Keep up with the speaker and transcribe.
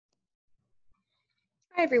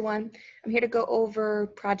Hi everyone, I'm here to go over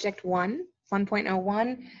Project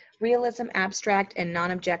 1.01, Realism, Abstract, and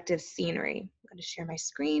Non-Objective Scenery. I'm going to share my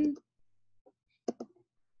screen.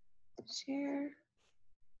 Share.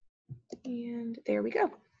 And there we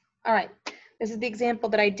go. All right, this is the example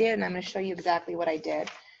that I did, and I'm going to show you exactly what I did.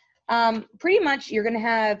 Pretty much, you're going to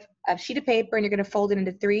have a sheet of paper, and you're going to fold it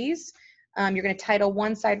into threes. You're going to title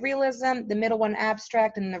one side Realism, the middle one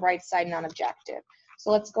Abstract, and the right side Non-Objective. So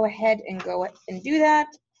let's go ahead and do that.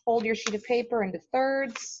 Fold your sheet of paper into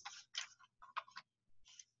thirds.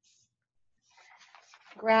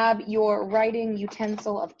 Grab your writing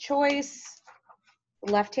utensil of choice,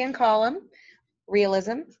 left-hand column,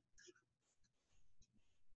 Realism.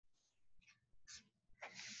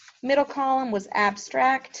 Middle column was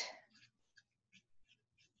Abstract.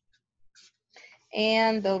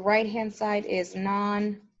 And the right-hand side is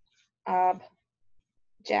Non-Objective.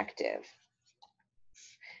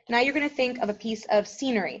 Now you're going to think of a piece of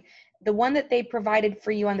scenery. The one that they provided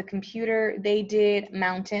for you on the computer, they did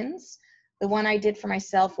mountains. The one I did for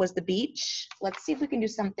myself was the beach. Let's see if we can do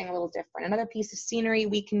something a little different. Another piece of scenery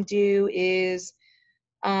we can do is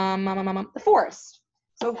the forest.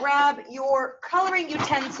 So grab your coloring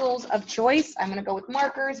utensils of choice. I'm going to go with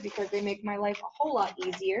markers because they make my life a whole lot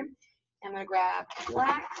easier. I'm going to grab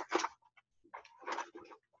black.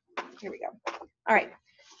 Here we go. All right.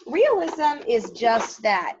 Realism is just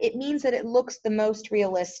that. It means that it looks the most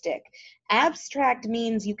realistic. Abstract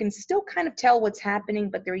means you can still kind of tell what's happening,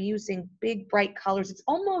 but they're using big, bright colors. It's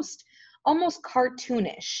almost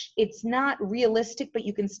cartoonish. It's not realistic, but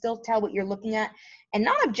you can still tell what you're looking at. And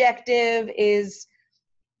non-objective is,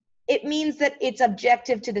 it means that it's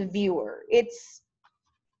objective to the viewer.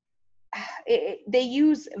 They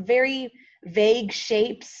use very vague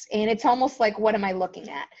shapes, and it's almost like, what am I looking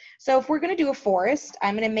at? So if we're going to do a forest,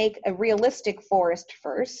 I'm going to make a realistic forest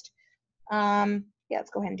first. Yeah, let's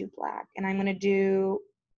go ahead and do black. And I'm going to do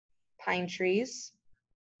pine trees.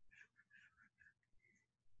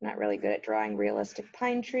 I'm not really good at drawing realistic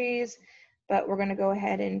pine trees, but we're going to go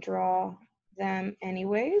ahead and draw them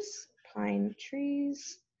anyways. Pine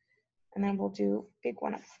trees. And then we'll do a big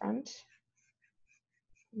one up front.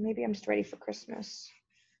 Maybe I'm just ready for Christmas.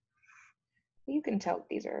 You can tell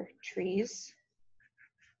these are trees.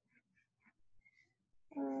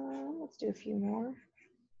 Let's do a few more.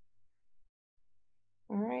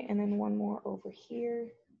 All right, and then one more over here.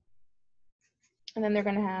 And then they're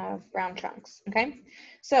going to have brown trunks, okay?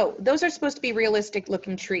 So those are supposed to be realistic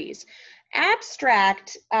looking trees.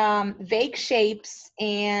 Abstract, vague shapes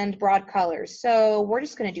and broad colors. So we're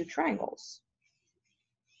just going to do triangles.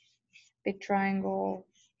 Big triangle,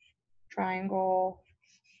 triangle,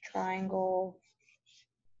 triangle.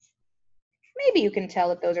 Maybe you can tell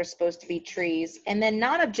that those are supposed to be trees. And then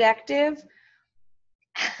non-objective,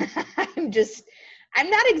 I'm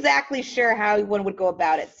not exactly sure how one would go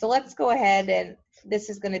about it. So let's go ahead, and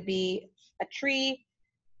this is going to be a tree.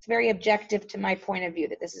 It's very objective to my point of view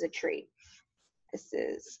that this is a tree. This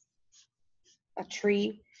is a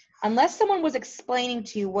tree. Unless someone was explaining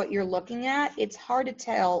to you what you're looking at, it's hard to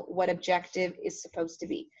tell what objective is supposed to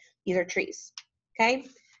be. These are trees, okay?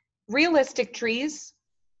 Realistic trees,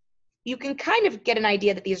 you can kind of get an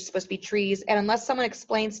idea that these are supposed to be trees, and unless someone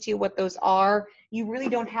explains to you what those are, you really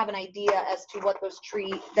don't have an idea as to what those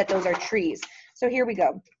are trees. So here we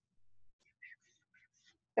go.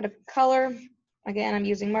 Got a color. Again, I'm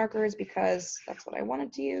using markers because that's what I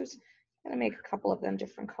wanted to use. I'm gonna make a couple of them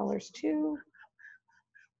different colors too.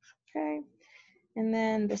 Okay, and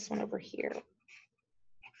then this one over here.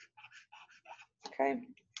 Okay.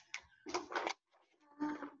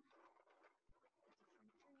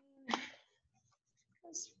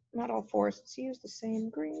 Not all forests use the same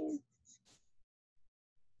green.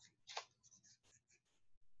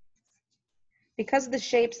 Because of the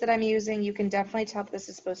shapes that I'm using, you can definitely tell this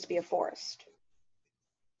is supposed to be a forest.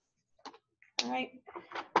 All right.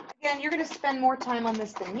 Again, you're going to spend more time on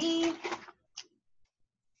this than me.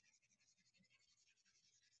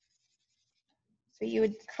 So you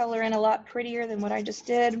would color in a lot prettier than what I just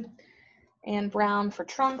did. And brown for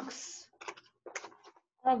trunks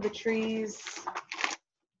of the trees.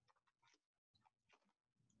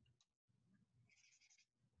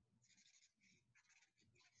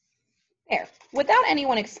 There. Without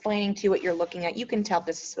anyone explaining to you what you're looking at, you can tell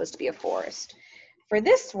this is supposed to be a forest. For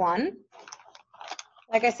this one,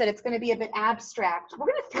 like I said, it's going to be a bit abstract. We're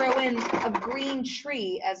going to throw in a green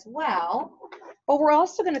tree as well, but we're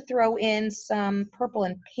also going to throw in some purple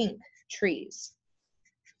and pink trees.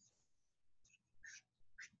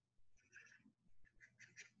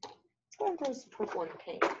 Let's go and throw some purple and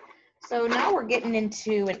pink. So now we're getting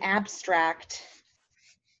into an abstract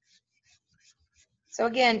So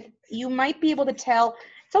again, you might be able to tell,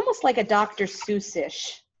 it's almost like a Dr.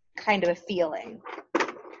 Seuss-ish kind of a feeling.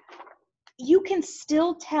 You can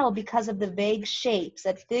still tell because of the vague shapes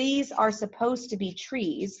that these are supposed to be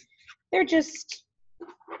trees. They're just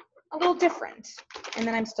a little different. And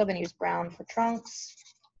then I'm still going to use brown for trunks.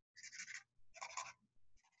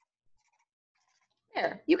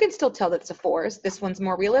 There, you can still tell that it's a forest. This one's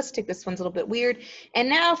more realistic. This one's a little bit weird. And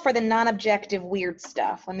now for the non-objective weird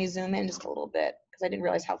stuff. Let me zoom in just a little bit because I didn't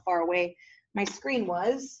realize how far away my screen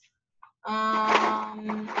was.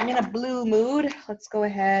 I'm in a blue mood. Let's go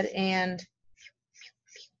ahead and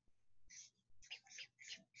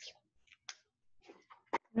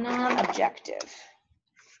non-objective.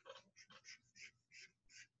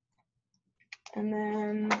 And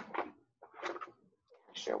then,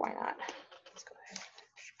 sure, why not? Let's go ahead.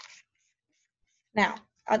 Now,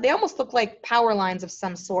 they almost look like power lines of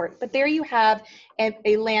some sort, but there you have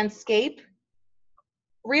a landscape,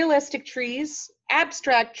 realistic trees,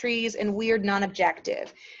 abstract trees, and weird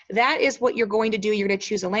non-objective. That is what you're going to do. You're going to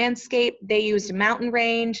choose a landscape. They used a mountain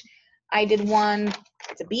range. I did one,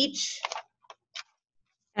 it's a beach.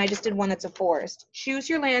 And I just did one that's a forest. Choose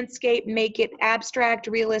your landscape, make it abstract,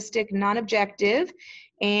 realistic, non-objective,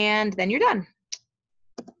 and then you're done.